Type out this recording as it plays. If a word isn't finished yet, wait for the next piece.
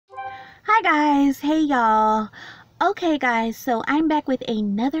Hi guys, hey y'all. Okay guys, so I'm back with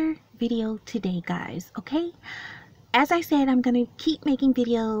another video today guys, okay? As I said, I'm gonna keep making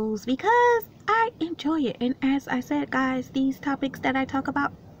videos because I enjoy it. And as I said guys, these topics that I talk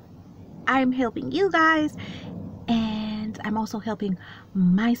about, I'm helping you guys and I'm also helping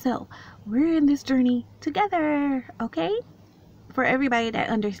myself. We're in this journey together, okay? For everybody that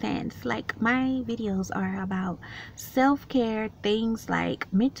understands, like, my videos are about self-care, things like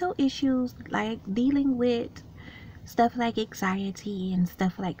mental issues, like dealing with stuff like anxiety and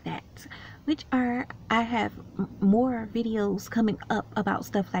stuff like that, which are, I have more videos coming up about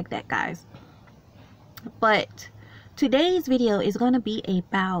stuff like that guys. But today's video is going to be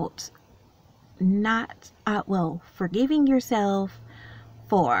about not forgiving yourself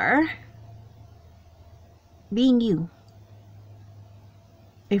for being you.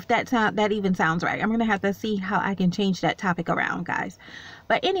 If that even sounds right. I'm gonna have to see how I can change that topic around guys.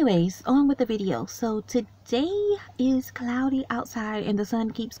 But anyways, on with the video. So today is cloudy outside and the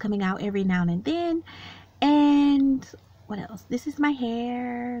sun keeps coming out every now and then. And what else? This is my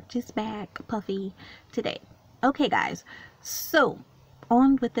hair, just back puffy today. Okay guys, so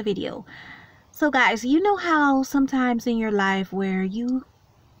on with the video. So guys, you know how sometimes in your life where you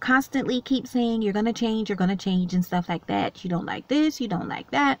constantly keep saying you're gonna change and stuff like that, you don't like this, you don't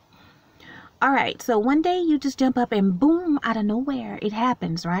like that. All right, so one day you just jump up and boom, out of nowhere it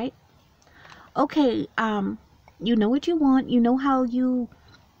happens, right? Okay, you know what you want, you know how you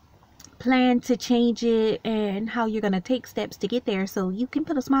plan to change it and how you're gonna take steps to get there, so you can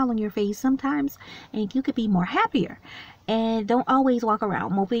put a smile on your face sometimes and you could be more happier and don't always walk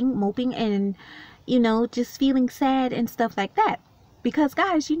around moping and, you know, just feeling sad and stuff like that. Because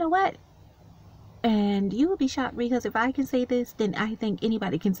guys, you know what, and you will be shocked because if I can say this, then I think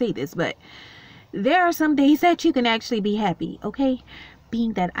anybody can say this, but there are some days that you can actually be happy, okay?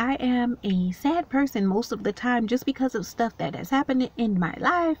 Being that I am a sad person most of the time just because of stuff that has happened in my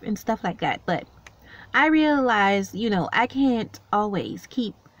life and stuff like that. But I realize, you know, I can't always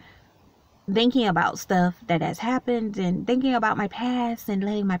keep thinking about stuff that has happened and thinking about my past and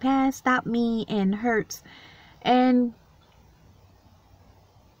letting my past stop me and hurts. And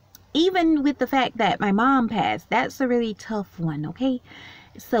even with the fact that my mom passed, that's a really tough one, okay?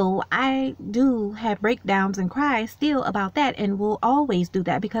 So I do have breakdowns and cry still about that, and will always do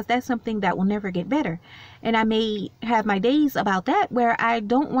that because that's something that will never get better. And I may have my days about that where I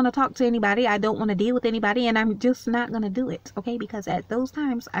don't want to talk to anybody, I don't want to deal with anybody, and I'm just not going to do it, okay? Because at those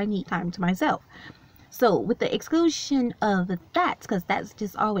times I need time to myself. So with the exclusion of that, because that's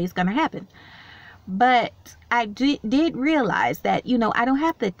just always going to happen. But I did realize that, you know, I don't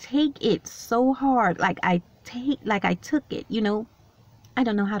have to take it so hard like I took it, you know. I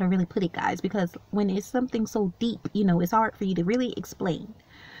don't know how to really put it guys, because when it's something so deep, you know, it's hard for you to really explain.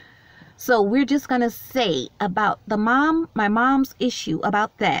 So we're just gonna say about my mom's issue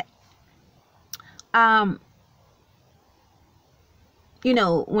about that. You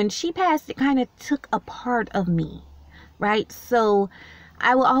know, when she passed, it kind of took a part of me, right? So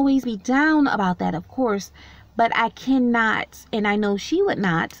I will always be down about that, of course, but I cannot, and I know she would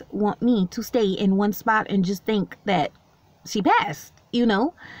not want me to stay in one spot and just think that she passed, you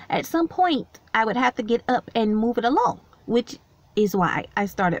know. At some point, I would have to get up and move it along, which is why I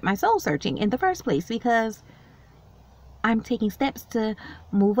started my soul searching in the first place, because I'm taking steps to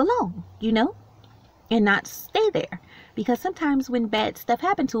move along, you know, and not stay there. Because sometimes when bad stuff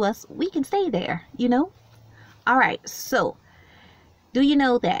happens to us, we can stay there, you know. All right, so do you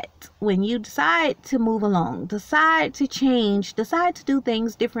know that when you decide to move along, decide to change, decide to do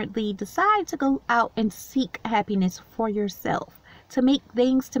things differently, decide to go out and seek happiness for yourself, to make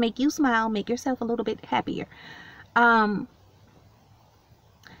things to make you smile, make yourself a little bit happier,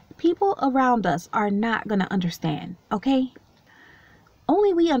 people around us are not going to understand, okay?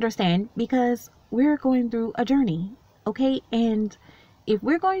 Only we understand because we're going through a journey, okay? And if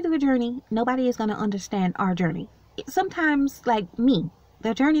we're going through a journey, nobody is going to understand our journey. Sometimes, like me,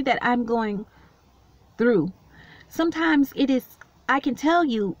 the journey that I'm going through, sometimes I can tell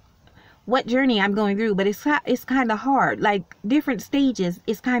you what journey I'm going through, but it's kind of hard. Like different stages,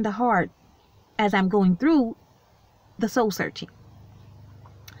 it's kind of hard as I'm going through the soul searching.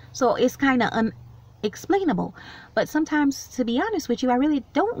 So it's kind of unexplainable. But sometimes, to be honest with you, I really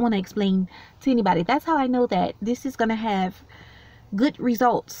don't want to explain to anybody. That's how I know that this is going to have good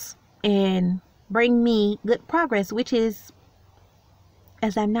results and bring me good progress, which is,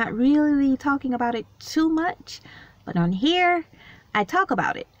 as I'm not really talking about it too much, but on here I talk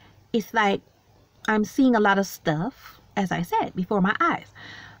about it. It's like I'm seeing a lot of stuff, as I said, before my eyes,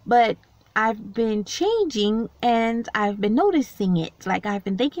 but I've been changing and I've been noticing it. Like, I've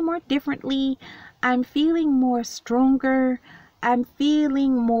been thinking more differently. I'm feeling more stronger. I'm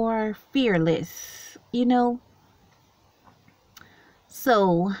feeling more fearless, you know?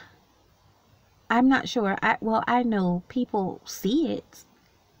 So, I'm not sure. I know people see it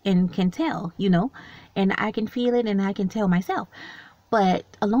and can tell, you know? And I can feel it and I can tell myself. But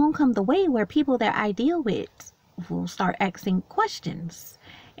along come the way where people that I deal with will start asking questions.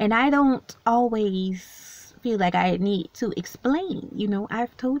 And I don't always feel like I need to explain. You know,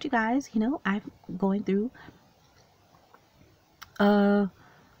 I've told you guys, you know, I'm going through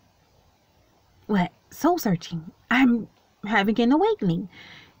soul searching. I'm having an awakening.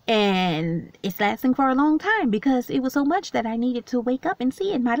 And it's lasting for a long time because it was so much that I needed to wake up and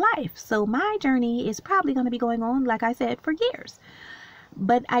see in my life. So my journey is probably going to be going on, like I said, for years.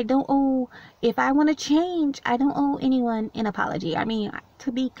 But I don't owe, if I want to change, I don't owe anyone an apology. I mean,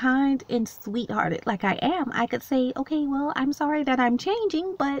 to be kind and sweethearted like I am, I could say, okay, well, I'm sorry that I'm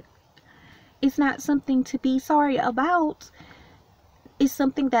changing, but it's not something to be sorry about. It's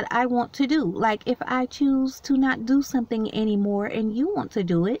something that I want to do. Like, if I choose to not do something anymore and you want to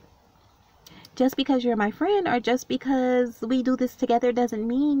do it, just because you're my friend or just because we do this together doesn't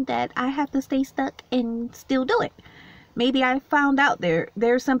mean that I have to stay stuck and still do it. Maybe I found out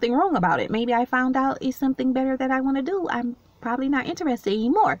there's something wrong about it. Maybe I found out it's something better that I want to do. I'm probably not interested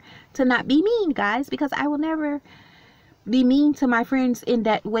anymore. To not be mean, guys, because I will never be mean to my friends in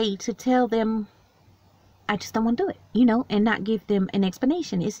that way to tell them I just don't want to do it, you know, and not give them an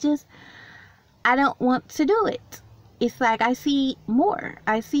explanation. It's just, I don't want to do it. It's like I see more.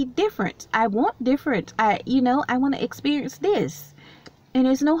 I see different. I want different. I want to experience this. And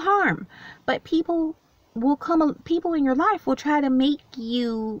there's no harm. But people in your life will try to make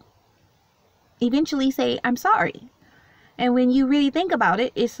you eventually say, I'm sorry. And when you really think about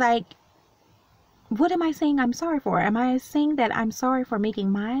it, it's like, what am I saying I'm sorry for? Am I saying that I'm sorry for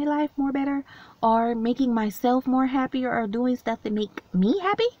making my life more better or making myself more happier or doing stuff that make me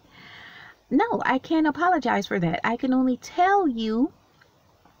happy? No, I can't apologize for that. I can only tell you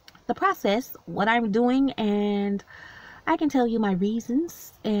the process, what I'm doing, and I can tell you my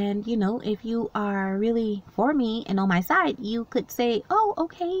reasons. And, you know, if you are really for me and on my side, you could say, oh,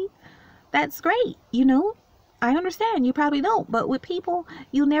 okay, that's great. You know, I understand. You probably don't. But with people,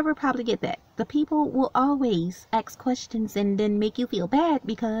 you never probably get that. The people will always ask questions and then make you feel bad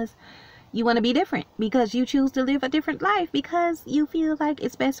because you want to be different, because you choose to live a different life, because you feel like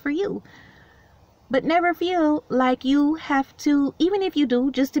it's best for you. But never feel like you have to, even if you do,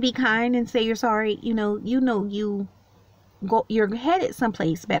 just to be kind and say you're sorry, you're headed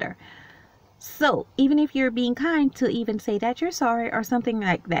someplace better. So even if you're being kind to even say that you're sorry or something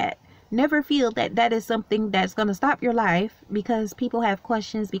like that, never feel that that is something that's going to stop your life because people have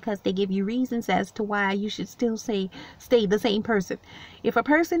questions, because they give you reasons as to why you should still stay the same person. If a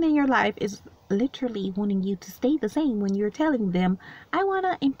person in your life is literally wanting you to stay the same when you're telling them, I want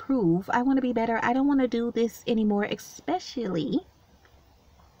to improve, I want to be better, I don't want to do this anymore, especially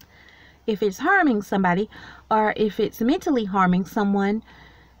if it's harming somebody or if it's mentally harming someone,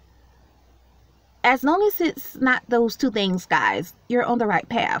 as long as it's not those two things, guys, you're on the right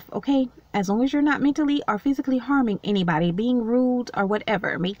path, okay? As long as you're not mentally or physically harming anybody, being rude or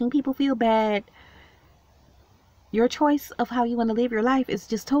whatever, making people feel bad, your choice of how you want to live your life is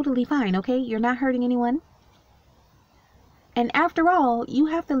just totally fine, okay? You're not hurting anyone. And after all, you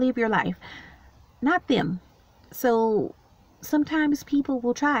have to live your life, not them. So sometimes people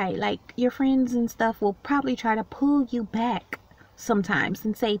will try, like your friends and stuff will probably try to pull you back sometimes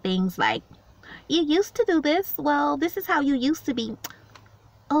and say things like, you used to do this, well, this is how you used to be.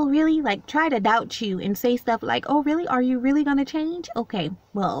 Oh, really? Like, try to doubt you and say stuff like, oh, really? Are you really gonna change? Okay,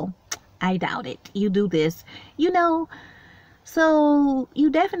 well, I doubt it. You do this, you know. So you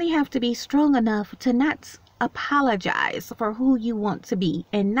definitely have to be strong enough to not apologize for who you want to be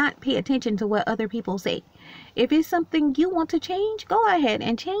and not pay attention to what other people say. If it's something you want to change, go ahead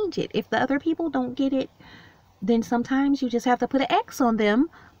and change it. If the other people don't get it, then sometimes you just have to put an X on them,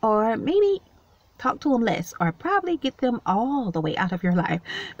 or maybe talk to them less, or probably get them all the way out of your life,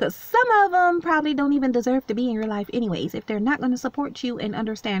 because some of them probably don't even deserve to be in your life anyways. If they're not going to support you and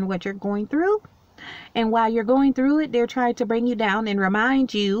understand what you're going through, and while you're going through it, they're trying to bring you down and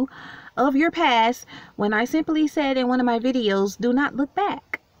remind you of your past, when I simply said in one of my videos, do not look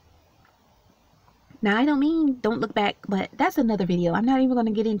back. Now, I don't mean don't look back, but that's another video. I'm not even going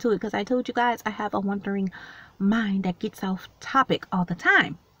to get into it because I told you guys I have a wandering mind that gets off topic all the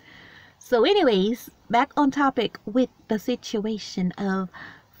time. So anyways, back on topic with the situation of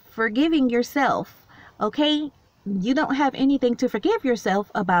forgiving yourself, okay? you don't have anything to forgive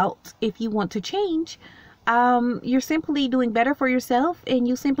yourself about if you want to change. You're simply doing better for yourself, and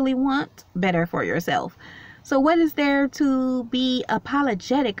you simply want better for yourself. So what is there to be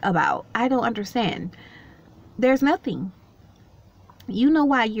apologetic about? I don't understand. There's nothing. You know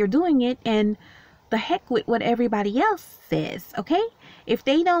why you're doing it, and the heck with what everybody else says, okay? If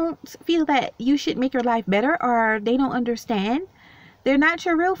they don't feel that you should make your life better, or they don't understand, they're not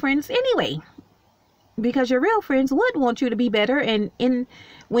your real friends anyway. Because your real friends would want you to be better, and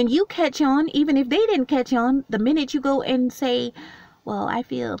when you catch on, even if they didn't catch on, the minute you go and say, well, I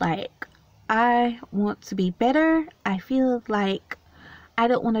feel like I want to be better, I feel like I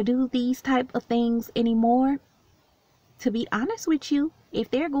don't want to do these type of things anymore. To be honest with you,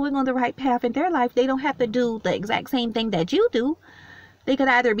 if they're going on the right path in their life, they don't have to do the exact same thing that you do. They could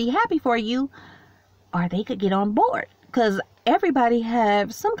either be happy for you, or they could get on board. Because everybody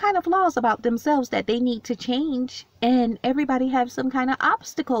have some kind of flaws about themselves that they need to change, and everybody have some kind of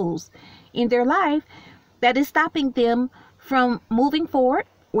obstacles in their life that is stopping them from moving forward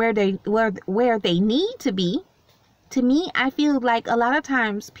where they need to be. To me, I feel like a lot of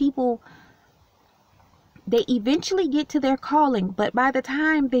times people, they eventually get to their calling, but by the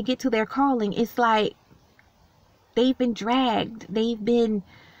time they get to their calling, it's like they've been dragged, they've been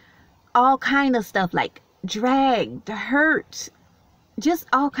all kind of stuff, like dragged, hurt, just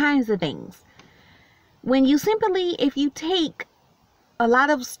all kinds of things. When you simply, if you take a lot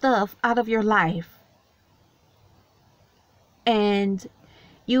of stuff out of your life and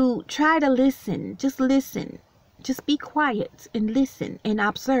you try to listen, just be quiet and listen and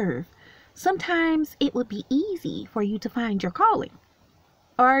observe, sometimes it would be easy for you to find your calling,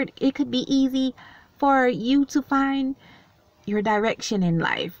 or it could be easy for you to find your direction in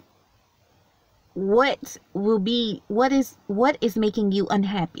life. What is making you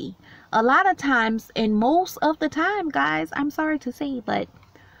unhappy? A lot of times, and most of the time, guys, I'm sorry to say, but